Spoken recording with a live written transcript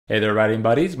Hey there, writing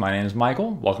buddies. My name is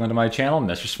Michael. Welcome to my channel,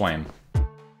 Mr. Swaim.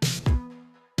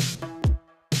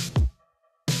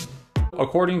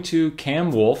 According to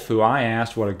Cam Wolf, who I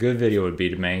asked what a good video would be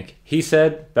to make, he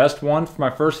said best one for my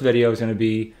first video is going to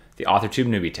be the Authortube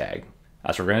Newbie tag.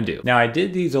 That's what we're going to do. Now, I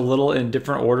did these a little in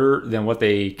different order than what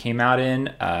they came out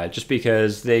in, just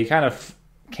because they kind of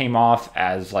came off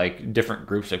as like different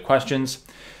groups of questions.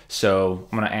 So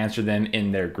I'm going to answer them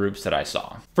in their groups that I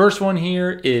saw. First one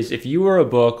here is, if you were a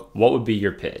book, what would be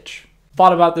your pitch?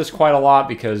 Thought about this quite a lot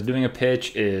because doing a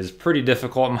pitch is pretty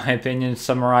difficult in my opinion.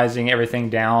 Summarizing everything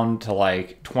down to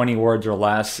like 20 words or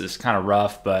less is kind of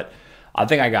rough, but I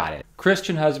think I got it.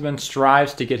 Christian husband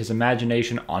strives to get his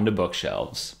imagination onto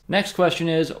bookshelves. Next question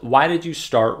is, why did you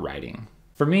start writing?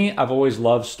 For me, I've always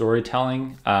loved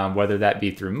storytelling, whether that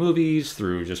be through movies,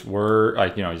 through just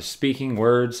just speaking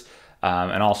words,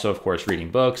 and also, of course,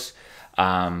 reading books.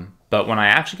 But when I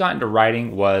actually got into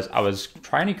writing I was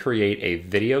trying to create a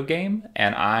video game,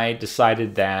 and I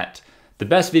decided that the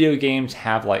best video games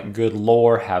have like good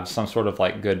lore, have some sort of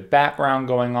like good background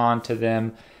going on to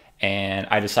them. And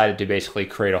I decided to basically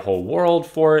create a whole world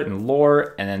for it and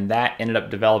lore. And then that ended up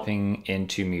developing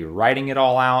into me writing it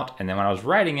all out. And then when I was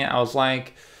writing it, I was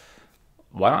like,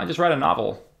 why don't I just write a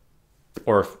novel?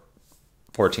 Or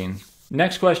 14.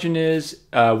 Next question is,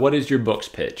 what is your book's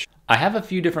pitch? I have a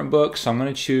few different books, so I'm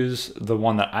going to choose the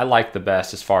one that I like the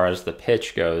best as far as the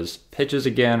pitch goes. Pitches,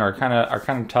 again, are kind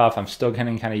of tough. I'm still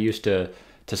getting kind of used to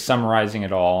summarizing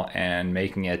it all and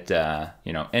making it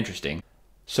interesting.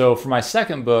 So for my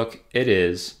second book, it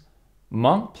is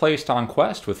monk placed on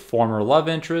quest with former love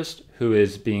interest who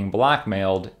is being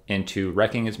blackmailed into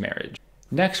wrecking his marriage.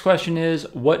 Next question is,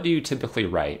 what do you typically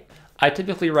write? I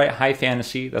typically write high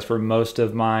fantasy. That's where most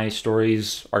of my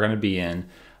stories are going to be in.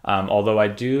 Although I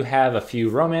do have a few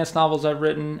romance novels I've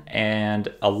written, and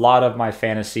a lot of my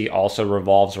fantasy also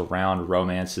revolves around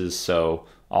romances. So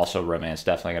also romance,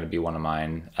 definitely going to be one of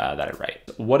mine that I write.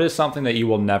 What is something that you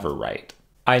will never write?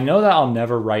 I know that I'll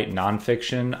never write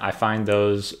nonfiction. I find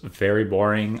those very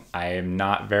boring. I am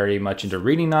not very much into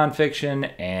reading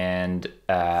nonfiction, and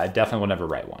I definitely will never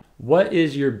write one. What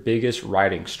is your biggest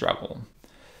writing struggle?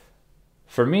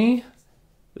 For me,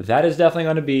 that is definitely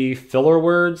going to be filler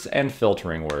words and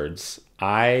filtering words.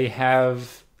 I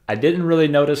didn't really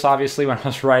notice, obviously, when I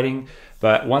was writing,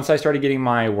 but once I started getting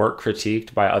my work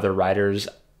critiqued by other writers,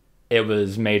 it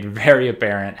was made very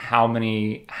apparent how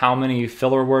many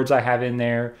filler words I have in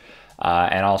there,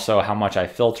 and also how much I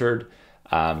filtered.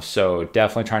 So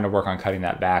definitely trying to work on cutting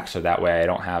that back so that way I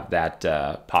don't have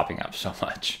that popping up so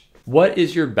much. What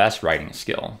is your best writing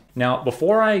skill? Now,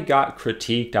 before I got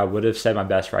critiqued, I would have said my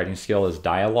best writing skill is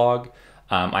dialogue.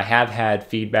 I have had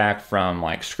feedback from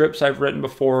like scripts I've written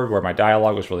before where my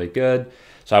dialogue was really good,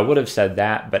 so I would have said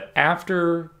that. But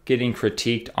after getting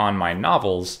critiqued on my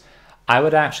novels, I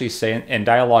would actually say, and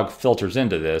dialogue filters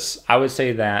into this, I would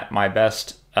say that my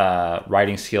best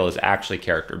writing skill is actually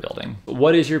character building.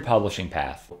 What is your publishing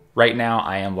path? Right now,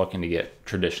 I am looking to get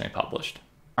traditionally published.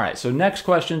 All right, so next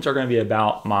questions are going to be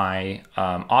about my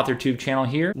Authortube channel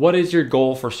here. What is your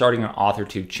goal for starting an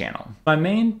Authortube channel? My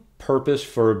main purpose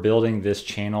for building this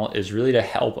channel is really to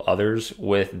help others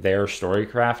with their story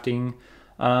crafting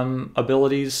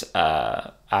abilities.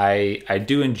 I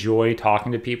do enjoy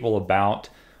talking to people about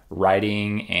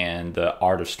writing and the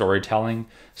art of storytelling.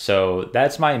 So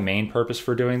that's my main purpose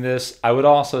for doing this. I would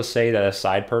also say that a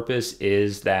side purpose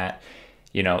is that,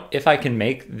 if I can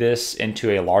make this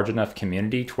into a large enough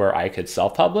community to where I could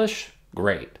self-publish,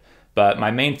 great. But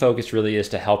my main focus really is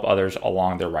to help others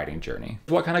along their writing journey.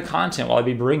 What kind of content will I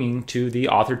be bringing to the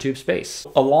Authortube space?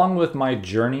 Along with my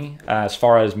journey, as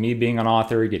far as me being an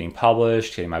author, getting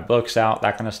published, getting my books out,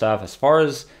 that kind of stuff, as far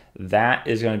as that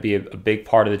is going to be a big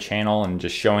part of the channel and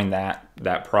just showing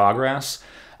that progress.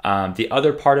 The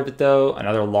other part of it though,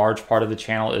 another large part of the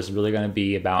channel is really going to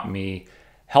be about me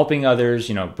helping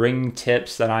others, bringing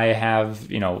tips that I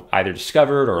have, either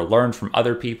discovered or learned from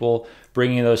other people,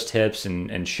 bringing those tips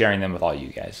and sharing them with all you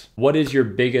guys. What is your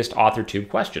biggest Authortube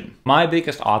question? My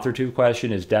biggest Authortube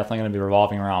question is definitely going to be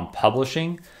revolving around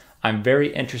publishing. I'm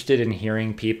very interested in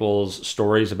hearing people's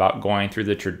stories about going through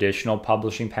the traditional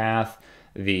publishing path,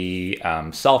 the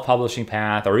self-publishing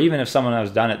path, or even if someone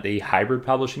has done it, the hybrid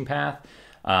publishing path.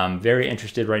 Very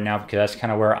interested right now because that's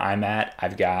kind of where I'm at.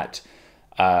 I've got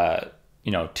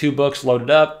 2 books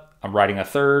loaded up. I'm writing a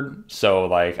third, so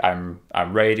like I'm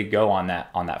ready to go on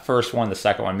that first one. The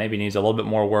second one maybe needs a little bit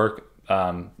more work.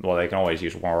 Well, they can always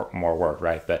use more work,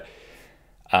 right? But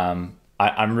I'm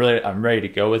ready to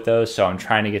go with those. So I'm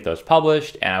trying to get those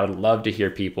published, and I would love to hear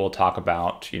people talk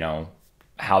about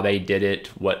how they did it,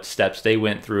 what steps they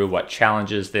went through, what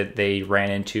challenges that they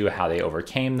ran into, how they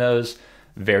overcame those.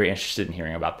 Very interested in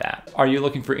hearing about that. Are you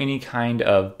looking for any kind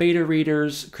of beta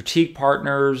readers, critique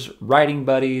partners, writing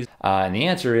buddies? And the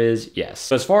answer is yes.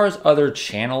 So as far as other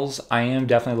channels, I am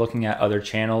definitely looking at other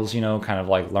channels, you know, kind of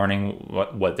like learning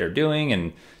what they're doing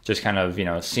and just kind of, you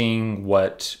know, seeing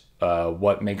what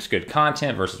makes good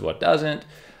content versus what doesn't.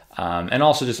 And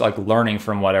also just like learning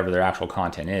from whatever their actual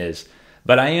content is.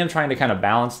 But I am trying to kind of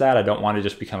balance that. I don't want to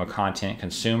just become a content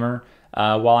consumer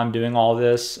while I'm doing all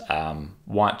this.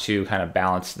 Want to kind of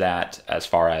balance that as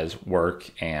far as work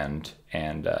and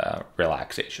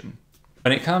relaxation.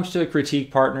 When it comes to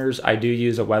critique partners, I do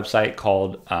use a website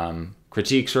called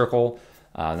Critique Circle.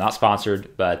 Not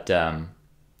sponsored, but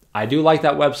I do like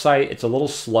that website. It's a little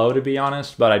slow, to be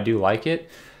honest, but I do like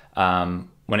it.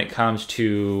 When it comes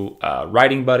to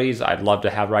writing buddies, I'd love to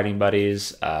have writing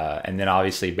buddies. And then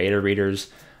obviously beta readers.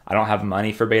 I don't have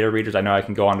money for beta readers. I know I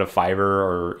can go onto Fiverr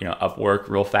or, you know, Upwork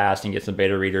real fast and get some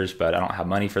beta readers, but I don't have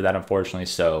money for that, unfortunately.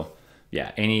 So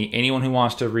yeah, anyone who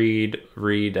wants to read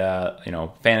you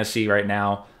know, fantasy right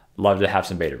now, love to have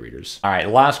some beta readers. All right,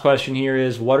 last question here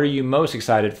is, what are you most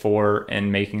excited for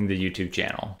in making the YouTube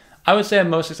channel? I would say I'm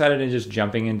most excited in just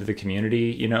jumping into the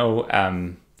community. You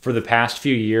know, for the past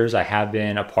few years, I have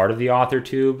been a part of the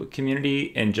Authortube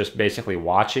community and just basically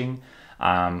watching,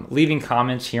 leaving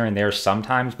comments here and there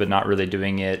sometimes, but not really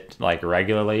doing it like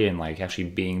regularly and like actually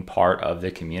being part of the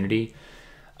community.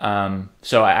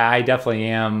 So I definitely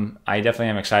am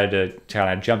excited to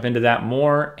kind of jump into that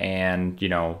more and, you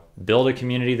know, build a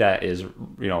community that is,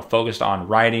 you know, focused on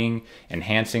writing,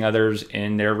 enhancing others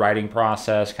in their writing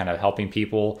process, kind of helping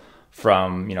people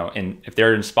from, you know, if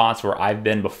they're in spots where I've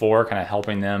been before, kind of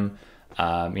helping them,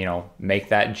 you know, make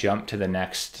that jump to the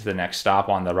next stop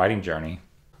on the writing journey.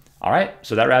 All right,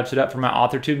 so that wraps it up for my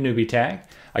Authortube newbie tag.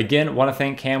 Again, want to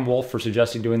thank Cam Wolf for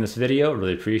suggesting doing this video.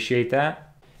 Really appreciate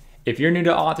that. If you're new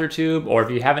to Authortube, or if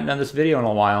you haven't done this video in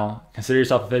a while, consider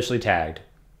yourself officially tagged.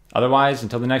 Otherwise,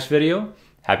 until the next video,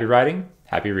 happy writing,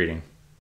 happy reading.